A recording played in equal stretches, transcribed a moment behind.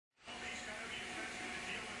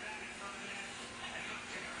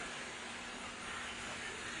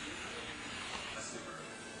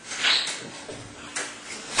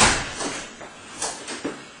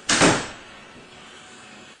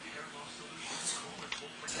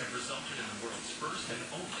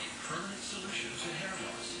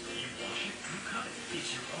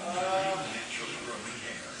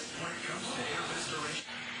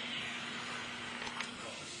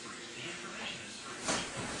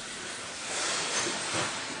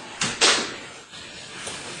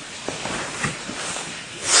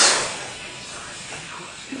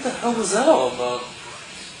hell was that all about?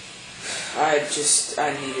 I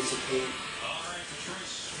needed to pee.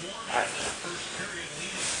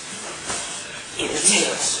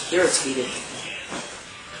 Irritated.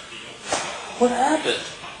 What happened?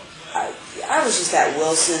 I was just at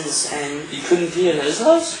Wilson's and... You couldn't pee in his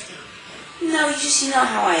house? No, you know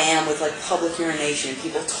how I am with, like, public urination.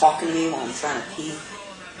 People talking to me while I'm trying to pee.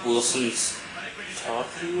 Wilson's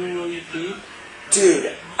talking to you while you pee?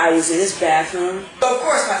 Dude, I was in his bathroom. Of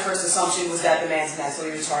course, my first assumption was that the man's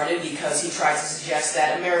mentally retarded because he tried to suggest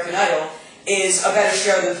that American Idol is a better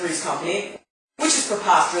show than Three's Company, which is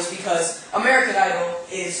preposterous because American Idol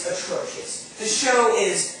is atrocious. The show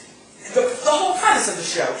is... The whole premise of the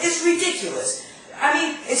show is ridiculous. I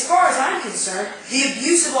mean, as far as I'm concerned, the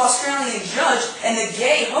abusive Australian judge and the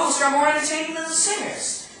gay host are more entertaining than the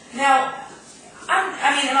singers. Now, am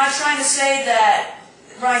I trying to say that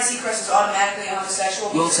Ryan Seacrest is automatically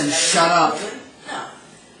homosexual? Wilson, shut up. No.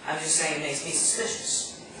 I'm just saying it makes me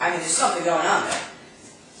suspicious. I mean, there's something going on there.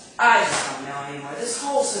 I just don't know anymore. This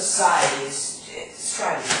whole society it's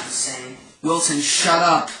driving me insane. Wilson, shut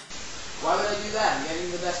up. Why would I do that? I'm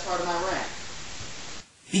getting the best part of my rant.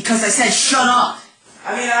 Because I said shut up!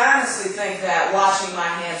 I mean, I honestly think that watching my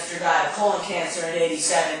hamster die of colon cancer at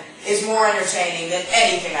 87 is more entertaining than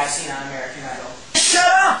anything I've seen on American Idol. Shut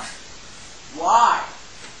up! Why?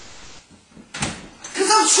 Because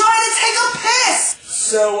I'm trying to take a piss!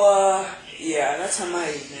 So, yeah, that's how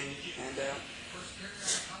my evening ended out.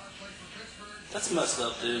 That's messed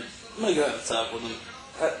up, dude. I'm gonna go have a talk with him.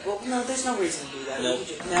 Well, no, there's no reason to do that. Nope.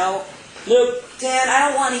 No. Nope. Dan, I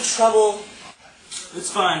don't want any trouble.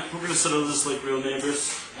 It's fine. We're gonna settle this like real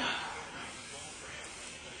neighbors.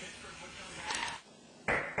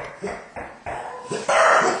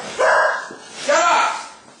 Shut up!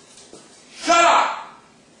 Shut up!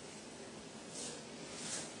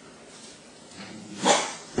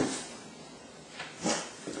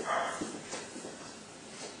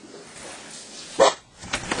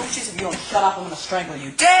 If you don't shut up, I'm gonna strangle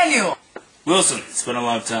you. Daniel! Wilson, it's been a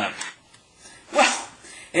long time.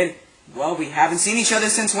 Well, we haven't seen each other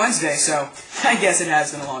since Wednesday, so I guess it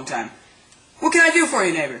has been a long time. What can I do for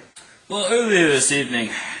you, neighbor? Well, earlier this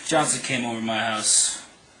evening, Johnson came over to my house.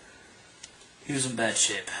 He was in bad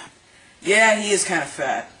shape. Yeah, he is kind of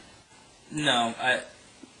fat. No,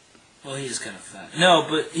 well, he is kind of fat. No,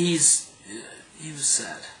 but he was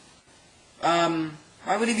sad.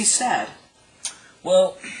 Why would he be sad?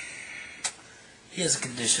 Well, he has a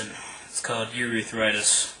condition. It's called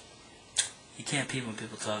urethritis. He can't pee when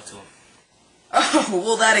people talk to him. Oh,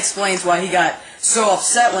 well, that explains why he got so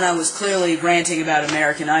upset when I was clearly ranting about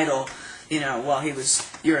American Idol, while he was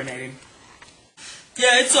urinating.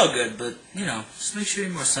 Yeah, it's all good, but, just make sure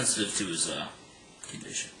you're more sensitive to his,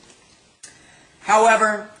 condition.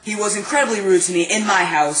 However, he was incredibly rude to me in my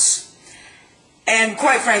house, and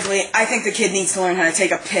quite frankly, I think the kid needs to learn how to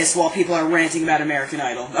take a piss while people are ranting about American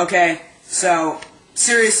Idol, okay? So,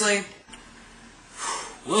 seriously?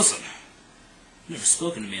 Wilson, you've never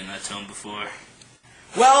spoken to me in that tone before.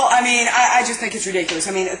 Well, I just think it's ridiculous.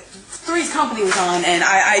 Three's Company was on, and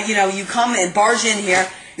you come and barge in here.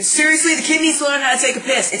 Seriously, the kid needs to learn how to take a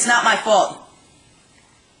piss. It's not my fault.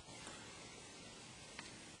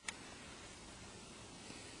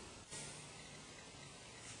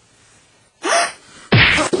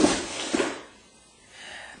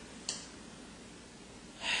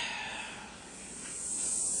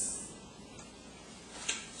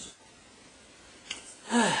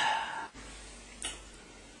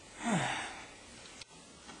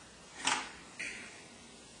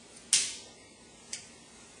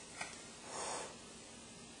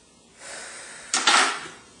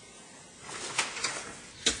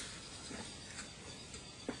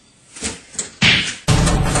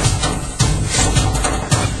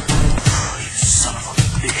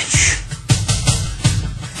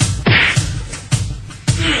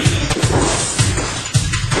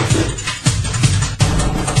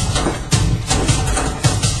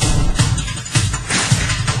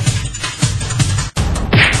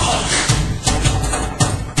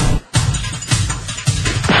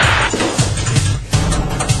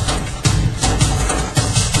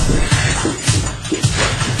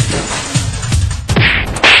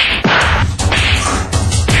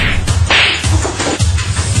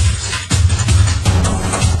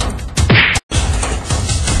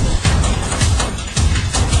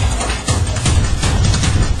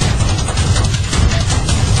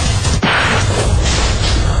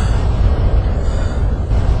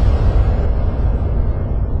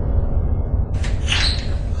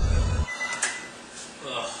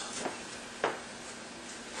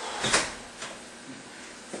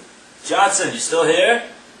 Johnson, you still here?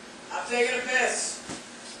 taking a piss.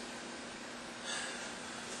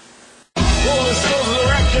 Rolling stones of the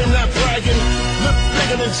rap game, not bragging. Lip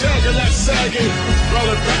bigger than Jagger, not sagging.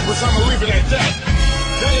 Roll it backwards, I'ma leave it at that.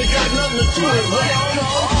 That ain't got nothing to do with rap.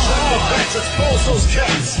 Shut the backs, expose those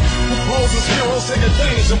cats. Bulls as heroes take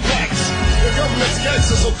advantage of blacks. The government's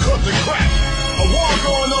gangsters will cut the crap. A war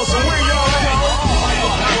going on, so where y'all at? Fight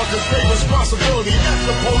for power, cause great responsibility. F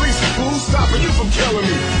the police, who's stopping you from killing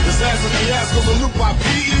me? This ass of fiascos are looped by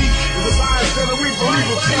PE. If it's I instead of we believe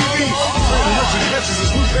in TV. Spreading riches, bitches,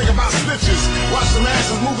 is new thing about snitches. Watch the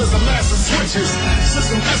masses move as the masses switches.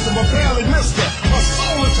 System tested, but barely missed her. My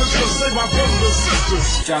soul intention to save my brothers and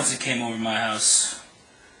sisters. Johnson came over to my house.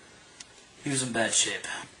 He was in bad shape.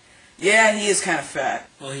 Yeah, he is kind of fat.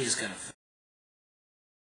 Well, he is kind of fat.